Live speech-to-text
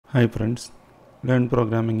Hi friends, Learn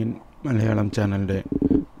Programming in Malayalam ചാനലിൻ്റെ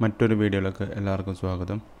മറ്റൊരു വീഡിയോയിലേക്ക് എല്ലാവർക്കും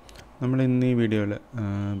സ്വാഗതം. നമ്മൾ ഇന്ന് ഈ വീഡിയോയിൽ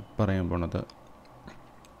പറയാൻ പോണത്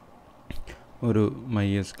ഒരു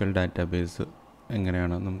MySQL ഡാറ്റാബേസ്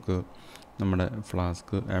എങ്ങനെയാണ് നമുക്ക് നമ്മുടെ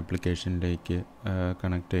ഫ്ലാസ്ക് ആപ്ലിക്കേഷനിലേക്ക്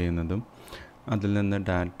കണക്ട് ചെയ്യുന്നതും അതിൽ നിന്ന്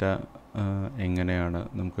ഡാറ്റ എങ്ങനെയാണ്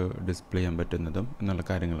നമുക്ക് ഡിസ്പ്ലേ ചെയ്യാൻ പറ്റുന്നതും എന്നുള്ള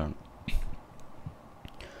കാര്യങ്ങളാണ്.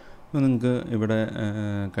 അപ്പോൾ നിങ്ങൾക്ക് ഇവിടെ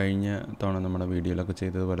കഴിഞ്ഞ തവണ നമ്മുടെ വീഡിയോയിലൊക്കെ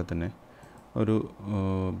ചെയ്തതുപോലെ തന്നെ ഒരു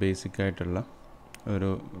ബേസിക്കായിട്ടുള്ള ഒരു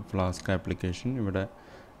ഫ്ലാസ്ക് ആപ്ലിക്കേഷൻ ഇവിടെ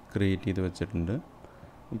ക്രിയേറ്റ് ചെയ്ത് വെച്ചിട്ടുണ്ട്.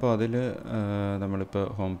 അപ്പോൾ അതിൽ നമ്മളിപ്പോൾ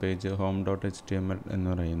home.html എന്ന്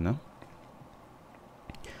പറയുന്ന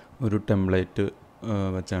ഒരു ടെംപ്ലേറ്റ്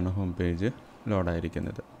വെച്ചാണ് ഹോം പേജ്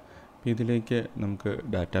ലോഡായിരിക്കുന്നത്. അപ്പോൾ ഇതിലേക്ക് നമുക്ക്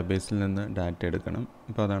ഡാറ്റാബേസിൽ നിന്ന് ഡാറ്റ എടുക്കണം.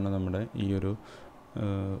 അപ്പോൾ അതാണ് നമ്മുടെ ഈ ഒരു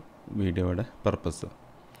വീഡിയോയുടെ പർപ്പസ്.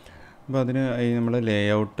 അപ്പോൾ അതിന് നമ്മൾ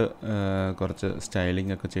ലേഔട്ട് കുറച്ച്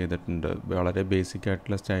സ്റ്റൈലിംഗ് ഒക്കെ ചെയ്തിട്ടുണ്ട്. വളരെ ബേസിക്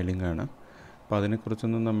ആയിട്ടുള്ള സ്റ്റൈലിംഗ് ആണ്. അപ്പോൾ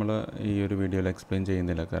അതിനെക്കുറിച്ചൊന്നും നമ്മൾ ഈ ഒരു വീഡിയോയിൽ എക്സ്പ്ലെയിൻ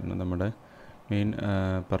ചെയ്യുന്നില്ല. കാരണം നമ്മുടെ മെയിൻ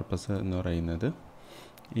പർപ്പസ് എന്ന് പറയുന്നത്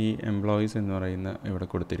ഈ എംപ്ലോയീസ് എന്ന് പറയുന്ന ഇവിടെ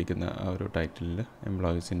കൊടുത്തിരിക്കുന്ന ആ ഒരു ടൈറ്റിലിൽ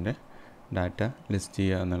എംപ്ലോയീസിൻ്റെ ഡാറ്റ ലിസ്റ്റ്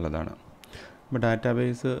ചെയ്യുക എന്നുള്ളതാണ്. അപ്പോൾ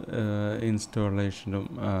ഡാറ്റാബേസ് ഇൻസ്റ്റാളേഷനും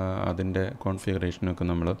അതിൻ്റെ കോൺഫിഗറേഷനും ഒക്കെ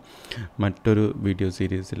നമ്മൾ മറ്റൊരു വീഡിയോ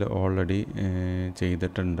സീരീസിൽ ഓൾറെഡി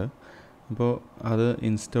ചെയ്തിട്ടുണ്ട്. അപ്പോൾ അത്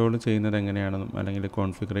ഇൻസ്റ്റാൾ ചെയ്യുന്നത് എങ്ങനെയാണെന്നും അല്ലെങ്കിൽ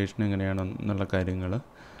കോൺഫിഗറേഷൻ എങ്ങനെയാണെന്നുള്ള കാര്യങ്ങൾ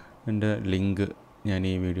എൻ്റെ ലിങ്ക് ഞാൻ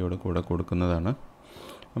ഈ വീഡിയോയുടെ കൂടെ കൊടുക്കുന്നതാണ്.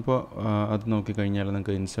 അപ്പോൾ അത് നോക്കിക്കഴിഞ്ഞാൽ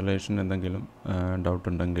നിങ്ങൾക്ക് ഇൻസ്റ്റാളേഷൻ എന്തെങ്കിലും ഡൗട്ട്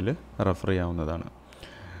ഉണ്ടെങ്കിൽ റെഫർ ചെയ്യാവുന്നതാണ്.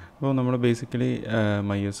 അപ്പോൾ നമ്മൾ ബേസിക്കലി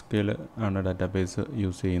MySQL ആണ് ഡാറ്റാബേസ്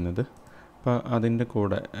യൂസ് ചെയ്യുന്നത്. അപ്പോൾ അതിൻ്റെ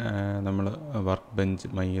കൂടെ നമ്മൾ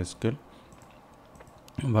MySQL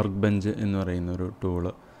വർക്ക് ബെഞ്ച് എന്ന് പറയുന്ന ഒരു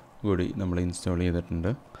ടൂള് കൂടി നമ്മൾ ഇൻസ്റ്റാൾ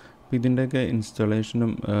ചെയ്തിട്ടുണ്ട്. അപ്പോൾ ഇതിൻ്റെയൊക്കെ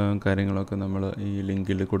ഇൻസ്റ്റാളേഷനും കാര്യങ്ങളൊക്കെ നമ്മൾ ഈ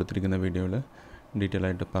ലിങ്കിൽ കൊടുത്തിരിക്കുന്ന വീഡിയോയിൽ ഡീറ്റെയിൽ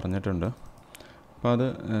ആയിട്ട് പറഞ്ഞിട്ടുണ്ട്. അപ്പോൾ അത്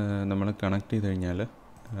നമ്മൾ കണക്ട് ചെയ്ത് കഴിഞ്ഞാൽ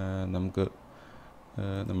നമുക്ക്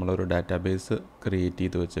നമ്മളൊരു ഡാറ്റാബേസ് ക്രിയേറ്റ്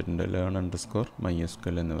ചെയ്ത് വെച്ചിട്ടുണ്ട്,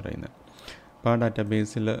 learn_mysql എന്ന് പറയുന്നത്. അപ്പോൾ ആ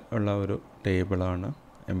ഡാറ്റാബേസിൽ ഉള്ള ഒരു ടേബിളാണ്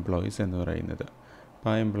എംപ്ലോയീസ് എന്ന് പറയുന്നത്.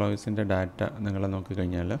 അപ്പോൾ ആ എംപ്ലോയീസിൻ്റെ ഡാറ്റ നിങ്ങൾ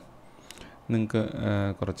നോക്കിക്കഴിഞ്ഞാൽ നിങ്ങൾക്ക്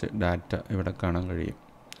കുറച്ച് ഡാറ്റ ഇവിടെ കാണാൻ കഴിയും.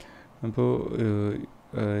 അപ്പോൾ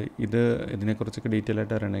ഇതിനെക്കുറിച്ചൊക്കെ ഡീറ്റെയിൽ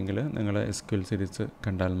ആയിട്ട് അറിയണമെങ്കിൽ നിങ്ങൾ SQL സീരീസ്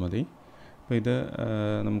കണ്ടാൽ മതി. അപ്പോൾ ഇത്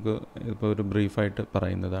നമുക്ക് ഇപ്പോൾ ഒരു ബ്രീഫായിട്ട്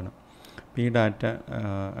പറയുന്നതാണ്. അപ്പോൾ ഈ ഡാറ്റ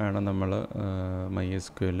ആണ് നമ്മൾ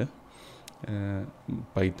MySQL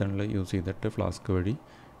പൈത്തണിൽ യൂസ് ചെയ്തിട്ട് ഫ്ലാസ്ക് വഴി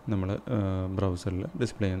നമ്മൾ ബ്രൗസറിൽ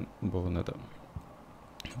ഡിസ്പ്ലേ ചെയ്യാൻ പോകുന്നത്.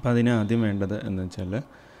 അപ്പോൾ അതിന് ആദ്യം വേണ്ടത് എന്ന് വെച്ചാൽ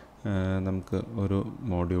നമുക്ക് ഒരു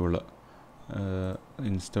മോഡ്യൂള്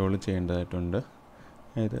ഇൻസ്റ്റാൾ ചെയ്യേണ്ടതായിട്ടുണ്ട്.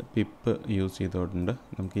 അതായത് പിപ്പ് യൂസ് ചെയ്തുകൊണ്ട്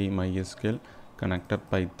നമുക്ക് ഈ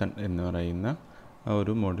mysql-connector-python എന്ന് പറയുന്ന ആ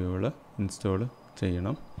ഒരു മോഡ്യൂള് ഇൻസ്റ്റാൾ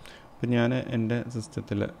ചെയ്യണം. അപ്പോൾ ഞാൻ എൻ്റെ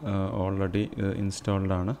സിസ്റ്റത്തിൽ ഓൾറെഡി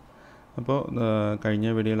ഇൻസ്റ്റാൾഡ് ആണ്. അപ്പോൾ കഴിഞ്ഞ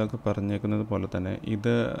വീഡിയോയിലൊക്കെ പറഞ്ഞേക്കുന്നത് പോലെ തന്നെ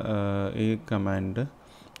ഈ കമാൻഡ്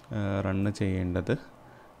റണ്ണ് ചെയ്യേണ്ടത്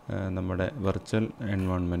നമ്മുടെ വെർച്വൽ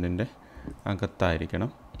എൻവയോൺമെൻറ്റിൻ്റെ അകത്തായിരിക്കണം.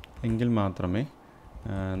 എങ്കിൽ മാത്രമേ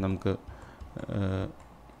നമുക്ക്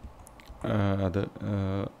അത്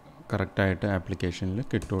കറക്റ്റായിട്ട് ആപ്ലിക്കേഷനിൽ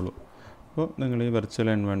കിട്ടുള്ളൂ. അപ്പോൾ നിങ്ങൾ ഈ വെർച്വൽ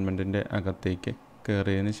എൻവയോൺമെൻറ്റിൻ്റെ അകത്തേക്ക്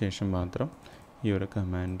കയറിയതിന് ശേഷം മാത്രം ഈ ഒരു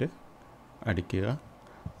കമാൻഡ് അടിക്കുക.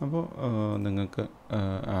 അപ്പോൾ നിങ്ങൾക്ക്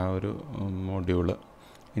ആ ഒരു മോഡ്യൂള്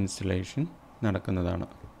ഇൻസ്റ്റലേഷൻ നടക്കുന്നതാണ്.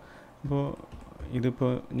 അപ്പോൾ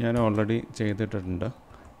ഇതിപ്പോൾ ഞാൻ ഓൾറെഡി ചെയ്തിട്ടുണ്ട്.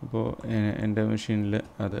 അപ്പോൾ എൻ്റെ മെഷീനിൽ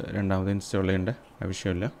അത് രണ്ടാമത് ഇൻസ്റ്റാൾ ചെയ്യേണ്ട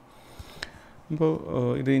ആവശ്യമില്ല. അപ്പോൾ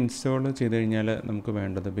ഇത് ഇൻസ്റ്റാൾ ചെയ്ത് കഴിഞ്ഞാൽ നമുക്ക്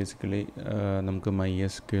വേണ്ടത് ബേസിക്കലി നമുക്ക്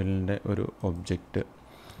MySQLൻ്റെ ഒരു ഒബ്ജക്റ്റ്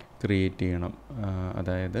ക്രിയേറ്റ് ചെയ്യണം.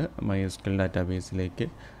 അതായത് MySQL ഡാറ്റാബേസിലേക്ക്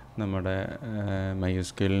നമ്മുടെ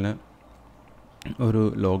MySQLന് ഒരു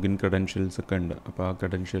ലോഗിൻ ക്രെഡൻഷ്യൽസ് ഒക്കെ ഉണ്ട്. അപ്പോൾ ആ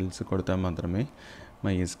ക്രെഡൻഷ്യൽസ് കൊടുത്താൽ മാത്രമേ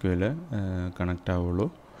MySQL കണക്റ്റ് ആവുള്ളൂ.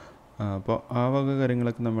 അപ്പോൾ ആ വക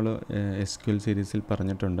കാര്യങ്ങളൊക്കെ നമ്മൾ SQL സീരീസിൽ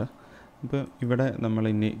പറഞ്ഞിട്ടുണ്ട്. അപ്പോൾ ഇവിടെ നമ്മൾ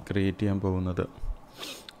ഇനി ക്രിയേറ്റ് ചെയ്യാൻ പോകുന്നത്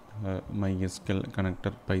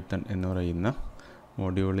mysql-connector-python എന്ന് പറയുന്ന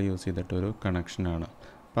മോഡ്യൂൾ യൂസ് ചെയ്തിട്ടൊരു കണക്ഷനാണ്.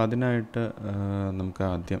 അപ്പോൾ അതിനായിട്ട് നമുക്ക്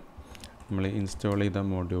ആദ്യം നമ്മൾ ഇൻസ്റ്റാൾ ചെയ്ത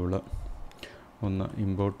മോഡ്യൂൾ ഒന്ന്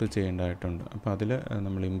ഇമ്പോർട്ട് ചെയ്യേണ്ടതായിട്ടുണ്ട്. അപ്പോൾ അതിൽ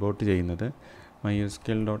നമ്മൾ ഇമ്പോർട്ട് ചെയ്യുന്നത്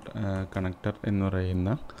mysql.connector എന്ന്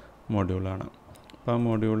പറയുന്ന മോഡ്യൂളാണ്. അപ്പോൾ ആ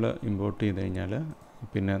മോഡ്യൂൾ ഇമ്പോർട്ട് ചെയ്ത് കഴിഞ്ഞാൽ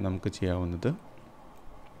പിന്നെ നമുക്ക് ചെയ്യാവുന്നത്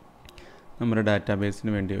നമ്മുടെ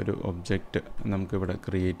ഡാറ്റാബേസിന് വേണ്ടി ഒരു ഒബ്ജക്റ്റ് നമുക്കിവിടെ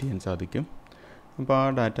ക്രിയേറ്റ് ചെയ്യാൻ സാധിക്കും. അപ്പോൾ ആ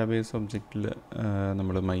ഡാറ്റാബേസ് ഒബ്ജക്റ്റിൽ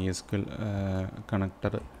നമ്മൾ MySQL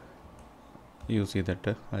കണക്ടർ യൂസ്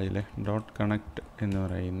ചെയ്തിട്ട് അതിൽ .connect എന്ന്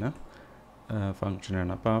പറയുന്ന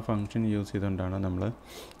ഫങ്ഷനാണ്. അപ്പോൾ ആ ഫങ്ഷൻ യൂസ് ചെയ്തുകൊണ്ടാണ് നമ്മൾ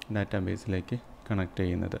ഡാറ്റാബേസിലേക്ക് കണക്ട്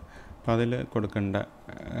ചെയ്യുന്നത്. അപ്പോൾ അതിൽ കൊടുക്കേണ്ട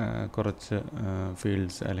കുറച്ച്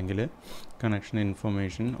ഫീൽഡ്സ് അല്ലെങ്കിൽ കണക്ഷൻ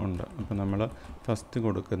ഇൻഫർമേഷൻ ഉണ്ട്. അപ്പോൾ നമ്മൾ ഫസ്റ്റ്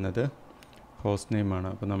കൊടുക്കുന്നത് ഹോസ്റ്റ് നെയിമാണ്.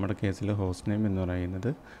 അപ്പോൾ നമ്മുടെ കേസിൽ ഹോസ്റ്റ് നെയിം എന്ന് പറയുന്നത്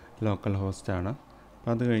ലോക്കൽ ഹോസ്റ്റാണ്.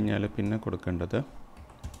 അപ്പോൾ അത് കഴിഞ്ഞാൽ പിന്നെ കൊടുക്കേണ്ടത്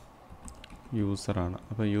യൂസറാണ്.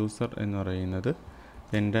 അപ്പോൾ യൂസർ എന്ന് പറയുന്നത്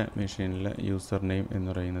എൻ്റെ മെഷീനിലെ യൂസർ നെയിം എന്ന്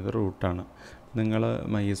പറയുന്നത് റൂട്ടാണ്. നിങ്ങൾ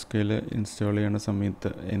MySQL ഇൻസ്റ്റാൾ ചെയ്യുന്ന സമയത്ത്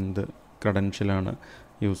എന്ത് ക്രെഡൻഷ്യലാണ്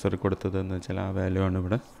യൂസർ കൊടുത്തത് എന്ന് വെച്ചാൽ ആ വാല്യൂ ആണ്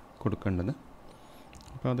ഇവിടെ കൊടുക്കേണ്ടത്.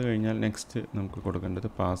 അപ്പോൾ അത് കഴിഞ്ഞാൽ നെക്സ്റ്റ് നമുക്ക് കൊടുക്കേണ്ടത്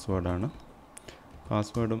പാസ്വേഡാണ്.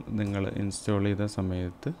 പാസ്വേഡും നിങ്ങൾ ഇൻസ്റ്റാൾ ചെയ്ത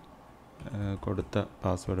സമയത്ത് കൊടുത്ത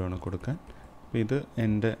പാസ്വേഡാണ് കൊടുക്കാൻ. അപ്പോൾ ഇത്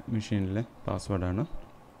എൻ്റെ മെഷീനിലെ പാസ്വേഡാണ്.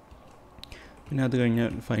 പിന്നെ അത്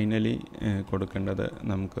കഴിഞ്ഞാൽ ഫൈനലി കൊടുക്കേണ്ടത്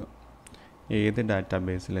നമുക്ക് ഏത്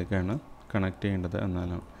ഡാറ്റാബേസിലേക്കാണ് കണക്ട് ചെയ്യേണ്ടത്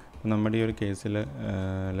എന്നാണ്. അപ്പോൾ നമ്മുടെ ഈ ഒരു കേസിൽ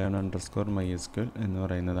learn_mysql എന്ന്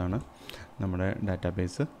പറയുന്നതാണ് നമ്മുടെ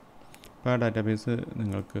ഡാറ്റാബേസ്. അപ്പോൾ ആ ഡാറ്റാബേസ്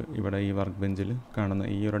നിങ്ങൾക്ക് ഇവിടെ ഈ വർക്ക് ബെഞ്ചിൽ കാണുന്ന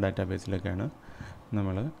ഈ ഒരു ഡാറ്റാബേസിലേക്കാണ്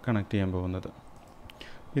നമ്മൾ കണക്ട് ചെയ്യാൻ പോകുന്നത്.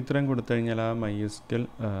 ഇത്രയും കൊടുത്തു കഴിഞ്ഞാൽ ആ MySQL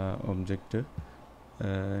ഒബ്ജക്റ്റ്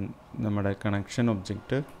നമ്മുടെ കണക്ഷൻ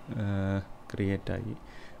ഒബ്ജക്റ്റ് ക്രിയേറ്റായി.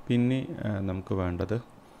 പിന്നെ നമുക്ക് വേണ്ടത്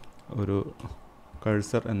ഒരു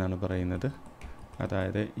കഴ്സർ എന്നാണ് പറയുന്നത്.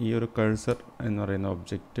 അതായത് ഈ ഒരു കഴ്സർ എന്ന് പറയുന്ന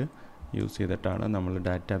ഒബ്ജക്റ്റ് യൂസ് ചെയ്തിട്ടാണ് നമ്മൾ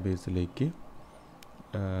ഡാറ്റാബേസിലേക്ക്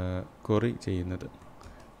ക്വറി ചെയ്യുന്നത്.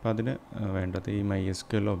 അപ്പോൾ അതിന് വേണ്ടത് ഈ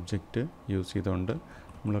MySQL ഒബ്ജക്റ്റ് യൂസ് ചെയ്തുകൊണ്ട്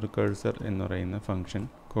നമ്മളൊരു കഴ്സർ എന്ന് പറയുന്ന ഫങ്ഷൻ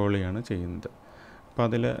കോൾ ചെയ്യാണ് ചെയ്യുന്നത്. അപ്പോൾ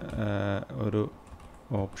അതിൽ ഒരു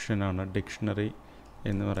ഓപ്ഷനാണ് ഡിക്ഷണറി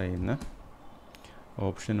എന്ന് പറയുന്ന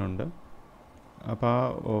ഓപ്ഷനുണ്ട്. അപ്പോൾ ആ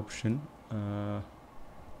ഓപ്ഷൻ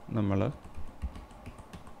നമ്മൾ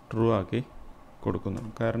ട്രൂ ആക്കി കൊടുക്കുന്നു.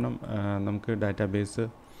 കാരണം നമുക്ക് ഡാറ്റാബേസ്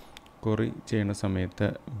ക്വറി ചെയ്യുന്ന സമയത്ത്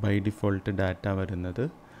ബൈ ഡിഫോൾട്ട് ഡാറ്റ വരുന്നത്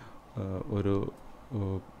ഒരു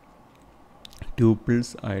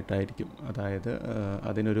ട്യൂപ്പിൾസ് ആയിട്ടായിരിക്കും. അതായത്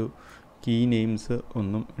അതിനൊരു കീ നെയിംസ്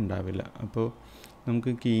ഒന്നും ഉണ്ടാവില്ല. അപ്പോൾ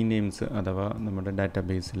നമുക്ക് കീ നെയിംസ് അഥവാ നമ്മുടെ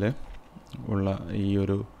ഡാറ്റാബേസിൽ ഉള്ള ഈ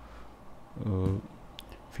ഒരു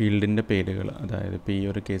ഫീൽഡിൻ്റെ പേരുകൾ, അതായത് ഇപ്പോൾ ഈ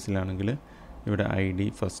ഒരു കേസിലാണെങ്കിൽ ഇവിടെ ID,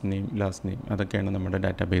 first name, last name, അതൊക്കെയാണ് നമ്മുടെ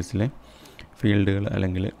ഡാറ്റാബേസിലെ ഫീൽഡുകൾ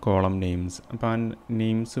അല്ലെങ്കിൽ കോളം നെയിംസ്. അപ്പോൾ ആ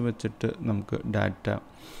നെയിംസ് വെച്ചിട്ട് നമുക്ക് ഡാറ്റ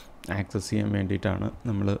ആക്സസ് ചെയ്യാൻ വേണ്ടിയിട്ടാണ്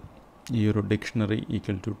നമ്മൾ ഈ ഒരു ഡിക്ഷണറി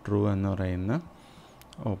ഈക്വൽ ടു ട്രൂ എന്ന് പറയുന്ന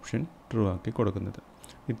ഓപ്ഷൻ ട്രൂ ആക്കി കൊടുക്കുന്നത്.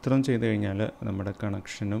 ഇത്രയും ചെയ്ത് കഴിഞ്ഞാൽ നമ്മുടെ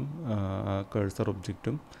കണക്ഷനും കഴ്സർ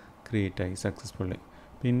ഒബ്ജക്റ്റും ക്രിയേറ്റായി സക്സസ്ഫുള്ളി.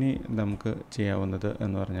 പിന്നെ നമുക്ക് ചെയ്യാവുന്നത്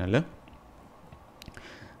എന്ന് പറഞ്ഞാൽ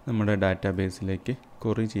നമ്മുടെ ഡാറ്റാബേസിലേക്ക്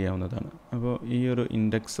ക്വറി ചെയ്യാവുന്നതാണ്. അപ്പോൾ ഈ ഒരു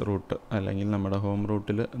ഇൻഡെക്സ് റൂട്ട് അല്ലെങ്കിൽ നമ്മുടെ ഹോം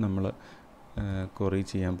റൂട്ടിൽ നമ്മൾ ക്വറി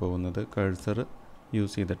ചെയ്യാൻ പോകുന്നത് കഴ്സർ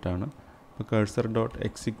യൂസ് ചെയ്തിട്ടാണ്. അപ്പോൾ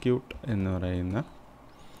cursor.execute എന്ന് പറയുന്ന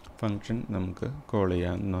ഫങ്ഷൻ നമുക്ക് കോൾ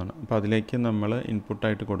ചെയ്യാവുന്നതാണ്. അപ്പോൾ അതിലേക്ക് നമ്മൾ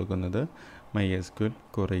ഇൻപുട്ടായിട്ട് കൊടുക്കുന്നത് MySQL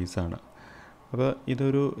queries ആണ്. അപ്പോൾ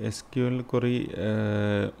ഇതൊരു SQL query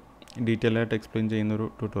ഡീറ്റെയിൽ ആയിട്ട് എക്സ്പ്ലെയിൻ ചെയ്യുന്നൊരു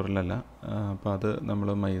ട്യൂട്ടോറിയലല്ല. അപ്പോൾ അത് നമ്മൾ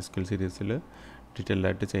MySQL സീരീസിൽ ഡീറ്റെയിൽ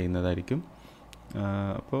ആയിട്ട് ചെയ്യുന്നതായിരിക്കും.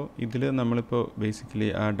 അപ്പോൾ ഇതിൽ നമ്മളിപ്പോൾ ബേസിക്കലി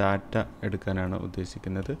ആ ഡാറ്റ എടുക്കാനാണ്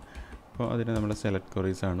ഉദ്ദേശിക്കുന്നത്. അപ്പോൾ അതിന് നമ്മൾ സെലക്ട്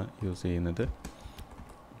ക്വറീസ് ആണ് യൂസ് ചെയ്യുന്നത്.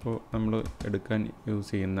 അപ്പോൾ നമ്മൾ എടുക്കാൻ യൂസ്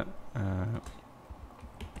ചെയ്യുന്ന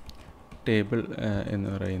ടേബിൾ എന്ന്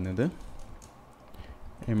പറയുന്നത്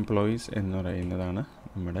എംപ്ലോയീസ് എന്ന് പറയുന്നതാണ്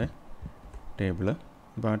നമ്മുടെ ടേബിൾ.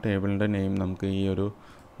 അപ്പോൾ ആ ടേബിളിൻ്റെ നെയിം നമുക്ക് ഈ ഒരു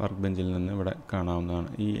വർക്ക് ബെഞ്ചിൽ നിന്ന് ഇവിടെ കാണാവുന്നതാണ്.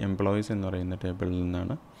 ഈ എംപ്ലോയീസ് എന്ന് പറയുന്ന ടേബിളിൽ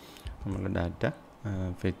നിന്നാണ് നമ്മൾ ഡാറ്റ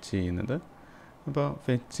ഫെച്ച് ചെയ്യുന്നത്. അപ്പോൾ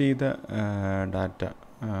ഫെച്ച് ചെയ്ത ഡാറ്റ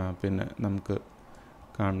പിന്നെ നമുക്ക്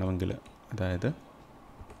കാണണമെങ്കിൽ, അതായത്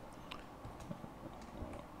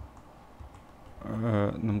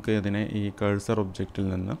നമുക്ക് ഇതിനെ ഈ കഴ്സർ ഒബ്ജക്റ്റിൽ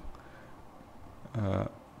നിന്ന്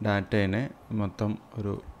ഡാറ്റേനെ മൊത്തം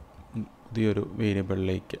ഒരു പുതിയൊരു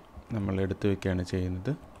വേരിയബിളിലേക്ക് നമ്മൾ എടുത്തു വയ്ക്കുകയാണ്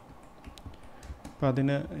ചെയ്യുന്നത്. അപ്പോൾ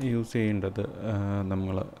അതിന് യൂസ് ചെയ്യേണ്ടത്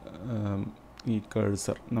നമ്മൾ ഈ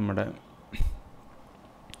കഴ്സർ, നമ്മുടെ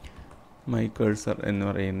myCursor എന്ന്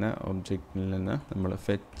പറയുന്ന ഒബ്ജക്റ്റിൽ നിന്ന് നമ്മൾ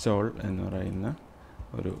fetch all എന്ന് പറയുന്ന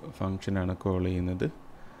ഒരു ഫങ്ഷനാണ് കോൾ ചെയ്യുന്നത്.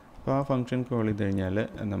 അപ്പോൾ ആ ഫങ്ഷൻ കോൾ ചെയ്ത് കഴിഞ്ഞാൽ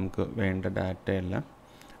നമുക്ക് വേണ്ട ഡാറ്റയെല്ലാം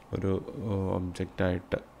ഒരു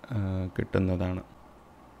ഒബ്ജക്റ്റായിട്ട് കിട്ടുന്നതാണ്.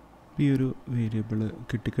 ഈ ഒരു വേരിയബിൾ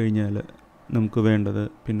കിട്ടിക്കഴിഞ്ഞാൽ നമുക്ക് വേണ്ടത്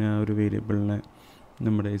പിന്നെ ആ ഒരു വേരിയബിളിനെ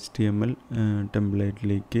നമ്മുടെ HTML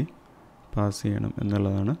ടെംപ്ലേറ്റിലേക്ക് പാസ് ചെയ്യണം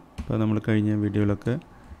എന്നുള്ളതാണ്. അപ്പോൾ നമ്മൾ കഴിഞ്ഞ വീഡിയോയിലൊക്കെ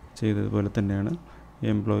ചെയ്തതുപോലെ തന്നെയാണ്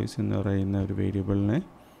എംപ്ലോയീസ് എന്ന് പറയുന്ന ഒരു വേരിയബിളിനെ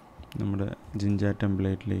നമ്മുടെ ജിഞ്ച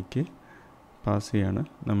ടെംപ്ലേറ്റിലേക്ക് പാസ് ചെയ്യാണ്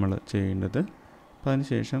നമ്മൾ ചെയ്യേണ്ടത്. അപ്പോൾ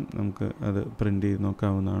അതിനുശേഷം നമുക്ക് അത് പ്രിൻ്റ് ചെയ്ത്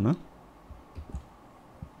നോക്കാവുന്നതാണ്.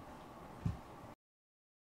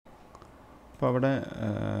 അപ്പോൾ അവിടെ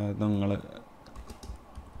നിങ്ങൾ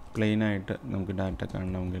പ്ലെയിനായിട്ട് നമുക്ക് ഡാറ്റ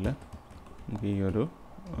കാണണമെങ്കിൽ നമുക്ക് ഈ ഒരു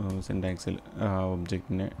സിൻടാക്സിൽ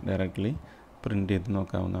ഒബ്ജക്റ്റിനെ ഡയറക്റ്റ്ലി പ്രിൻ്റ് ചെയ്ത്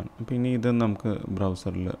നോക്കാവുന്നതാണ്. അപ്പോൾ ഇനി ഇത് നമുക്ക്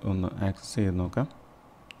ബ്രൗസറിൽ ഒന്ന് ആക്സസ് ചെയ്ത് നോക്കാം.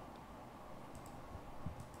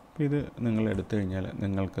 അപ്പോൾ ഇത് നിങ്ങൾ എടുത്തു കഴിഞ്ഞാൽ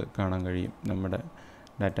നിങ്ങൾക്ക് കാണാൻ കഴിയും നമ്മുടെ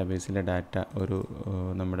ഡാറ്റാബേസിലെ ഡാറ്റ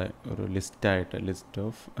നമ്മുടെ ഒരു ലിസ്റ്റ്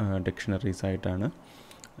ഓഫ് ഡിക്ഷണറീസ് ആയിട്ടാണ്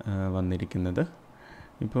വന്നിരിക്കുന്നത്.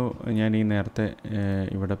 ഇപ്പോൾ ഞാൻ ഈ നേരത്തെ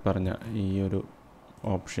ഇവിടെ പറഞ്ഞ ഈ ഒരു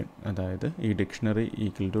ഓപ്ഷൻ, അതായത് ഈ ഡിക്ഷണറി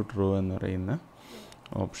ഈക്വൽ ടു ട്രൂ എന്ന് പറയുന്ന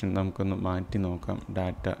ഓപ്ഷൻ നമുക്കൊന്ന് മാറ്റി നോക്കാം,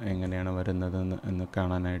 ഡാറ്റ എങ്ങനെയാണ് വരുന്നതെന്ന്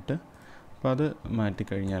കാണാനായിട്ട്. അപ്പോൾ അത്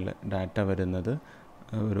മാറ്റിക്കഴിഞ്ഞാൽ ഡാറ്റ വരുന്നത്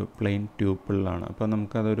ഒരു പ്ലെയിൻ ട്യൂപ്പിളിലാണ്. അപ്പോൾ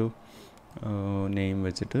നമുക്കതൊരു നെയിം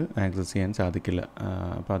വെച്ചിട്ട് ആക്സസ് ചെയ്യാൻ സാധിക്കില്ല.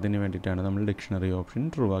 അപ്പോൾ അതിന് വേണ്ടിയിട്ടാണ് നമ്മൾ ഡിക്ഷണറി ഓപ്ഷൻ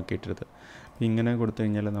ട്രൂ ആക്കിയിട്ടത്. ഇങ്ങനെ കൊടുത്തു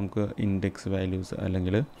കഴിഞ്ഞാൽ നമുക്ക് ഇൻഡെക്സ് വാല്യൂസ്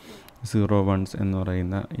അല്ലെങ്കിൽ 0 1s എന്ന്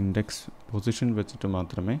പറയുന്ന ഇൻഡെക്സ് പൊസിഷൻ വെച്ചിട്ട്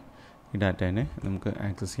മാത്രമേ ഈ ഡാറ്റേനെ നമുക്ക്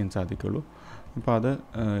ആക്സസ് ചെയ്യാൻ സാധിക്കുള്ളൂ. അപ്പോൾ അത്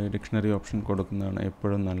ഡിക്ഷണറി ഓപ്ഷൻ കൊടുക്കുന്നതാണ്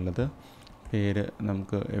എപ്പോഴും നല്ലത്. പേര്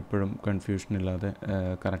നമുക്ക് എപ്പോഴും കൺഫ്യൂഷൻ ഇല്ലാതെ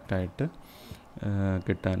കറക്റ്റായിട്ട്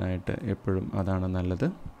കിട്ടാനായിട്ട് എപ്പോഴും അതാണ് നല്ലത്.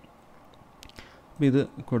 ഇത്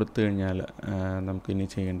കൊടുത്തു കഴിഞ്ഞാൽ നമുക്കിനി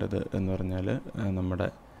ചെയ്യേണ്ടത് എന്ന് പറഞ്ഞാൽ നമ്മുടെ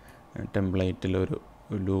ടെംപ്ലേറ്റിലൊരു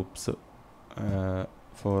ലൂപ്സ്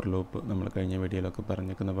ഫോർ ലൂപ്പ് നമ്മൾ കഴിഞ്ഞ വീഡിയോയിലൊക്കെ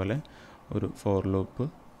പറഞ്ഞിരിക്കുന്ന പോലെ ഒരു ഫോർ ലൂപ്പ്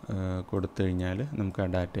കൊടുത്തു കഴിഞ്ഞാൽ നമുക്ക് ആ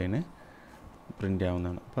ഡാറ്റേനെ പ്രിൻ്റ്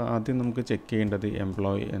ആവുന്നതാണ്. അപ്പോൾ ആദ്യം നമുക്ക് ചെക്ക് ചെയ്യേണ്ടത്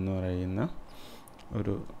എംപ്ലോയി എന്ന് പറയുന്ന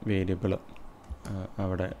ഒരു വേരിയബിൾ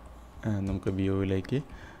അവിടെ നമുക്ക് വ്യൂവിലേക്ക്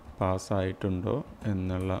പാസ്സായിട്ടുണ്ടോ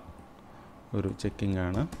എന്നുള്ള ഒരു ചെക്കിംഗ്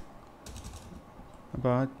ആണ്.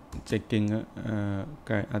 അപ്പോൾ ആ ചെക്കിങ്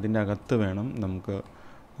അതിൻ്റെ അകത്ത് വേണം നമുക്ക്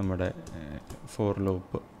നമ്മുടെ ഫോർ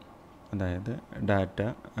ലൂപ്പ്, അതായത് ഡാറ്റ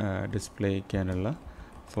ഡിസ്പ്ലേ ചെയ്യാനുള്ള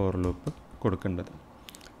ഫോർ ലൂപ്പ് കൊടുക്കേണ്ടത്.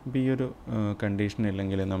 അപ്പോൾ ഈ ഒരു കണ്ടീഷൻ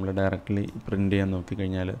ഇല്ലെങ്കിൽ നമ്മൾ ഡയറക്റ്റ്ലി പ്രിൻ്റ് ചെയ്യാൻ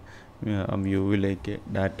നോക്കിക്കഴിഞ്ഞാൽ ആ വ്യൂവിലേക്ക്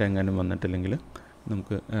ഡാറ്റ എങ്ങാനും വന്നിട്ടില്ലെങ്കിൽ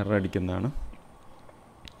നമുക്ക് എറർ അടിക്കുന്നതാണ്.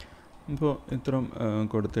 ഇപ്പോൾ ഇത്രയും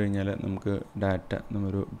കൊടുത്തു കഴിഞ്ഞാൽ നമുക്ക് ഡാറ്റ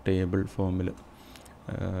നമ്മൊരു ടേബിൾ ഫോമിൽ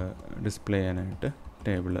ഡിസ്പ്ലേ ചെയ്യാനായിട്ട്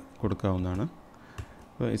ടേബിൾ കൊടുക്കാവുന്നതാണ്.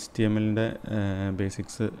 ഇപ്പോൾ HTMLൻ്റെ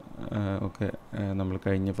ബേസിക്സ് ഒക്കെ നമ്മൾ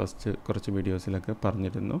കഴിഞ്ഞ ഫസ്റ്റ് കുറച്ച് വീഡിയോസിലൊക്കെ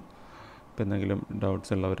പറഞ്ഞിരുന്നു. അപ്പോൾ എന്തെങ്കിലും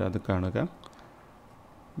ഡൗട്ട്സ് ഉള്ളവർ അത് കാണുക.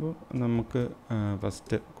 അപ്പോൾ നമുക്ക്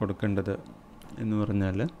ഫസ്റ്റ് കൊടുക്കേണ്ടത് എന്ന്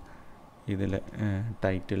പറഞ്ഞാൽ ഇതിലെ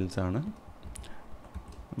ടൈറ്റിൽസാണ്.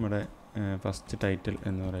 നമ്മുടെ ഫസ്റ്റ് ടൈറ്റിൽ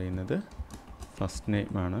എന്ന് പറയുന്നത് ഫസ്റ്റ്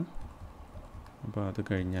നെയിം ആണ്. അപ്പോൾ അത്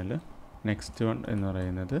കഴിഞ്ഞാൽ നെക്സ്റ്റ് വൺ എന്ന്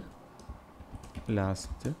പറയുന്നത്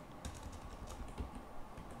ലാസ്റ്റ്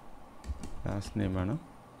നെയിമാണ്.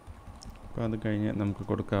 അപ്പോൾ അത് കഴിഞ്ഞ് നമുക്ക്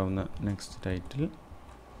കൊടുക്കാവുന്ന നെക്സ്റ്റ് ടൈറ്റിൽ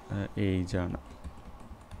ഏജ് ആണ്.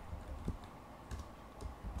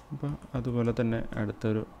 അപ്പോൾ അതുപോലെ തന്നെ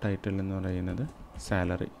അടുത്തൊരു ടൈറ്റിൽ എന്ന് പറയുന്നത്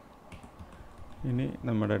സാലറി. ഇനി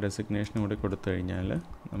നമ്മുടെ ഡെസിഗ്നേഷൻ കൂടി കൊടുത്തു കഴിഞ്ഞാൽ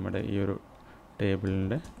നമ്മുടെ ഈ ഒരു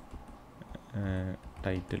ടേബിളിൻ്റെ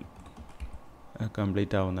ടൈറ്റിൽ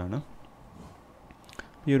കംപ്ലീറ്റ് ആവുന്നതാണ്.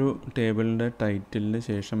 ഈ ഒരു ടേബിളിൻ്റെ ടൈറ്റിലിന്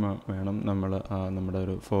ശേഷം വേണം നമ്മൾ നമ്മുടെ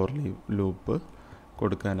ഒരു ഫോർ ലൂപ്പ്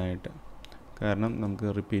കൊടുക്കാനായിട്ട്. കാരണം നമുക്ക്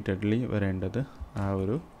റിപ്പീറ്റഡ്ലി വരേണ്ടത് ആ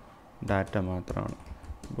ഒരു ഡാറ്റ മാത്രമാണ്.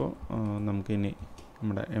 അപ്പോൾ നമുക്കിനി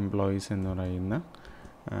നമ്മുടെ എംപ്ലോയീസ് എന്ന് പറയുന്ന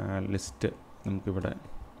ലിസ്റ്റ് നമുക്കിവിടെ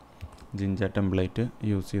ജിഞ്ച ടെംപ്ലേറ്റ്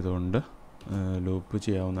യൂസ് ചെയ്തുകൊണ്ട് ലൂപ്പ്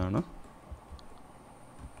ചെയ്യാവുന്നതാണ്.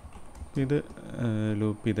 ഇത്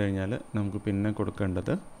ലൂപ്പ് ചെയ്ത് കഴിഞ്ഞാൽ നമുക്ക് പിന്നെ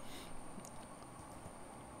കൊടുക്കേണ്ടത്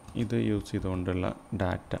ഇത് യൂസ് ചെയ്തുകൊണ്ടുള്ള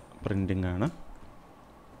ഡാറ്റ പ്രിൻറ്റിംഗ് ആണ്.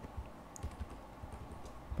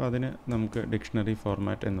 അപ്പോൾ അതിന് നമുക്ക് ഡിക്ഷണറി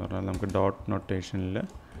ഫോർമാറ്റ് എന്ന് പറഞ്ഞാൽ നമുക്ക് ഡോട്ട് നൊട്ടേഷനിൽ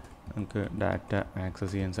നമുക്ക് ഡാറ്റ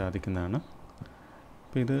ആക്സസ് ചെയ്യാൻ സാധിക്കുന്നതാണ്.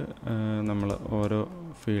 അപ്പോൾ ഇത് നമ്മൾ ഓരോ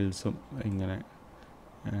ഫീൽഡ്സും ഇങ്ങനെ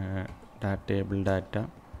table data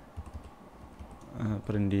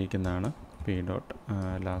print ചെയ്യിക്കുന്നതാണ്. P dot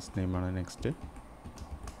last നെയിമാണ് next.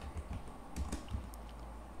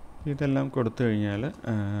 ഇതെല്ലാം കൊടുത്തു കഴിഞ്ഞാൽ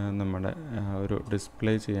നമ്മുടെ ഒരു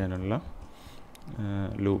ഡിസ്പ്ലേ ചെയ്യാനുള്ള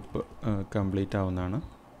ലൂപ്പ് കംപ്ലീറ്റ് ആവുന്നതാണ്.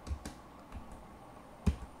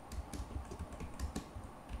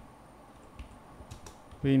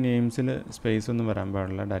 അപ്പോൾ ഈ നെയിംസിൽ സ്പേസ് ഒന്നും വരാൻ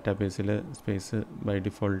പാടില്ല. ഡാറ്റാബേസിൽ സ്പേസ് ബൈ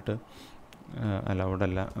ഡിഫോൾട്ട് അലൗഡ്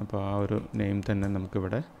അല്ല. അപ്പോൾ ആ ഒരു നെയിം തന്നെ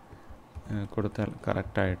നമുക്കിവിടെ കൊടുത്താൽ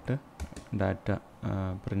കറക്റ്റായിട്ട് ഡാറ്റ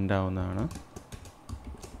പ്രിൻ്റ് ആവുന്നതാണ്.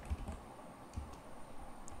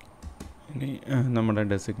 ഇനി നമ്മുടെ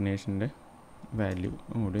ഡെസിഗ്നേഷൻ്റെ വാല്യൂ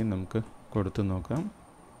കൂടി നമുക്ക് കൊടുത്തു നോക്കാം.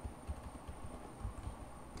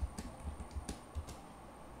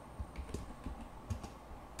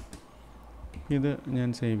 ഇത് ഞാൻ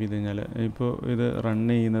സേവ് ചെയ്ത് കഴിഞ്ഞാൽ ഇപ്പോൾ ഇത് റൺ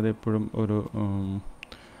ചെയ്യുന്നത് എപ്പോഴും ഒരു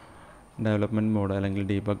ഡെവലപ്മെൻറ്റ് മോഡ് അല്ലെങ്കിൽ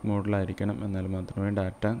ഡീബഗ് മോഡിലായിരിക്കണം. എന്നാൽ മാത്രമേ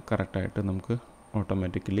ഡാറ്റ കറക്റ്റായിട്ട് നമുക്ക്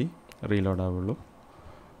ഓട്ടോമാറ്റിക്കലി റീലോഡ് ആവുള്ളൂ.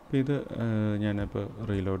 അപ്പോൾ ഇത് ഞാനിപ്പോൾ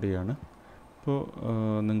റീലോഡ് ചെയ്യാണ്. ഇപ്പോൾ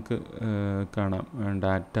നിങ്ങൾക്ക് കാണാം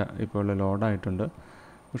ഡാറ്റ ഇപ്പോൾ ലോഡായിട്ടുണ്ട്.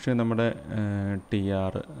 പക്ഷേ നമ്മുടെ ടി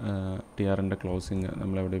ആറിൻ്റെ ക്ലോസിങ്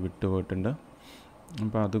നമ്മളെവിടെ വിട്ടുപോയിട്ടുണ്ട്.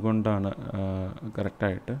 അപ്പോൾ അതുകൊണ്ടാണ്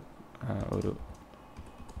കറക്റ്റായിട്ട് ഒരു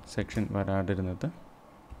സെക്ഷൻ വരാതിരുന്നത്.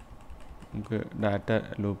 നമുക്ക് ഡാറ്റ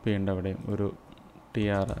ലൂപ്പ് ചെയ്യേണ്ട അവിടെയും ഒരു ടി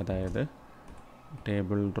ആർ, അതായത്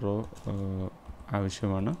ടേബിൾ റോ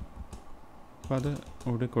ആവശ്യമാണ്. അപ്പോൾ അത്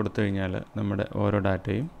കൂടി കൊടുത്തു കഴിഞ്ഞാൽ നമ്മുടെ ഓരോ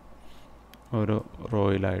ഡാറ്റയും ഓരോ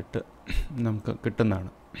റോയിലായിട്ട് നമുക്ക്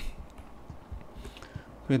കിട്ടുന്നതാണ്.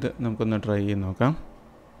 അപ്പോൾ ഇത് നമുക്കൊന്ന് ട്രൈ ചെയ്ത് നോക്കാം.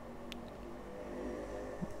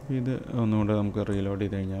 ഇത് ഒന്നുകൂടെ നമുക്ക് റീലോഡ്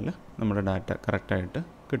ചെയ്ത് കഴിഞ്ഞാൽ നമ്മുടെ ഡാറ്റ കറക്റ്റായിട്ട്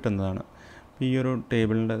കിട്ടുന്നതാണ്. ഈ ഒരു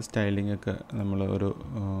ടേബിളിൻ്റെ സ്റ്റൈലിംഗ് ഒക്കെ നമ്മൾ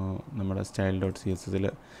നമ്മുടെ style.cssൽ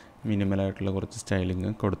മിനിമലായിട്ടുള്ള കുറച്ച് സ്റ്റൈലിംഗ്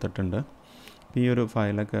കൊടുത്തിട്ടുണ്ട്. ഈ ഒരു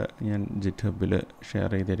ഫയലൊക്കെ ഞാൻ ജിറ്റ്ഹബിൽ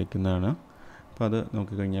ഷെയർ ചെയ്തിരിക്കുന്നതാണ്. അപ്പോൾ അത്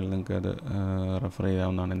നോക്കിക്കഴിഞ്ഞാൽ നിങ്ങൾക്ക് അത് റെഫർ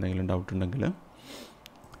ചെയ്യാവുന്നതാണ് എന്തെങ്കിലും ഡൗട്ട് ഉണ്ടെങ്കിൽ.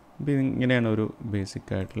 അപ്പോൾ ഇങ്ങനെയാണ് ഒരു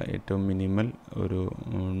ബേസിക് ആയിട്ടുള്ള ഏറ്റവും മിനിമൽ ഒരു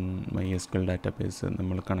MySQL ഡാറ്റാബേസ്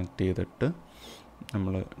നമ്മൾ കണക്ട് ചെയ്തിട്ട്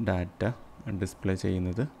നമ്മൾ ഡാറ്റ ഡിസ്പ്ലേ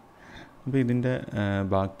ചെയ്യുന്നത്. അപ്പോൾ ഇതിൻ്റെ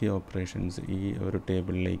ബാക്കി ഓപ്പറേഷൻസ്, ഈ ഒരു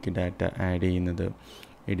ടേബിളിലേക്ക് ഡാറ്റ ആഡ് ചെയ്യുന്നത്,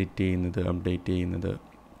 എഡിറ്റ് ചെയ്യുന്നത്, അപ്ഡേറ്റ് ചെയ്യുന്നത്,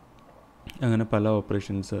 അങ്ങനെ പല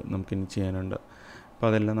ഓപ്പറേഷൻസ് നമുക്കിനി ചെയ്യാനുണ്ട്. അപ്പോൾ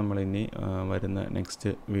അതെല്ലാം നമ്മളിനി വരുന്ന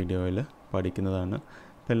നെക്സ്റ്റ് വീഡിയോയിൽ പഠിക്കുന്നതാണ്.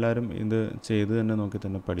 അപ്പോൾ എല്ലാവരും ഇത് ചെയ്ത് തന്നെ നോക്കി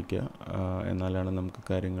തന്നെ പഠിക്കുക. എന്നാലാണ് നമുക്ക്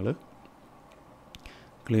കാര്യങ്ങൾ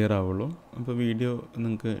ക്ലിയർ ആവുള്ളൂ. അപ്പോൾ വീഡിയോ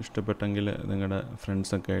നിങ്ങൾക്ക് ഇഷ്ടപ്പെട്ടെങ്കിൽ നിങ്ങളുടെ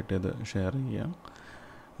ഫ്രണ്ട്സൊക്കെ ആയിട്ട് ഇത് ഷെയർ ചെയ്യാം.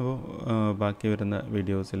 അപ്പോൾ ബാക്കി വരുന്ന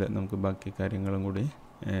വീഡിയോസിൽ നമുക്ക് ബാക്കി കാര്യങ്ങളും കൂടി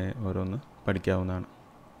ഓരോന്ന് പഠിക്കാവുന്നതാണ്.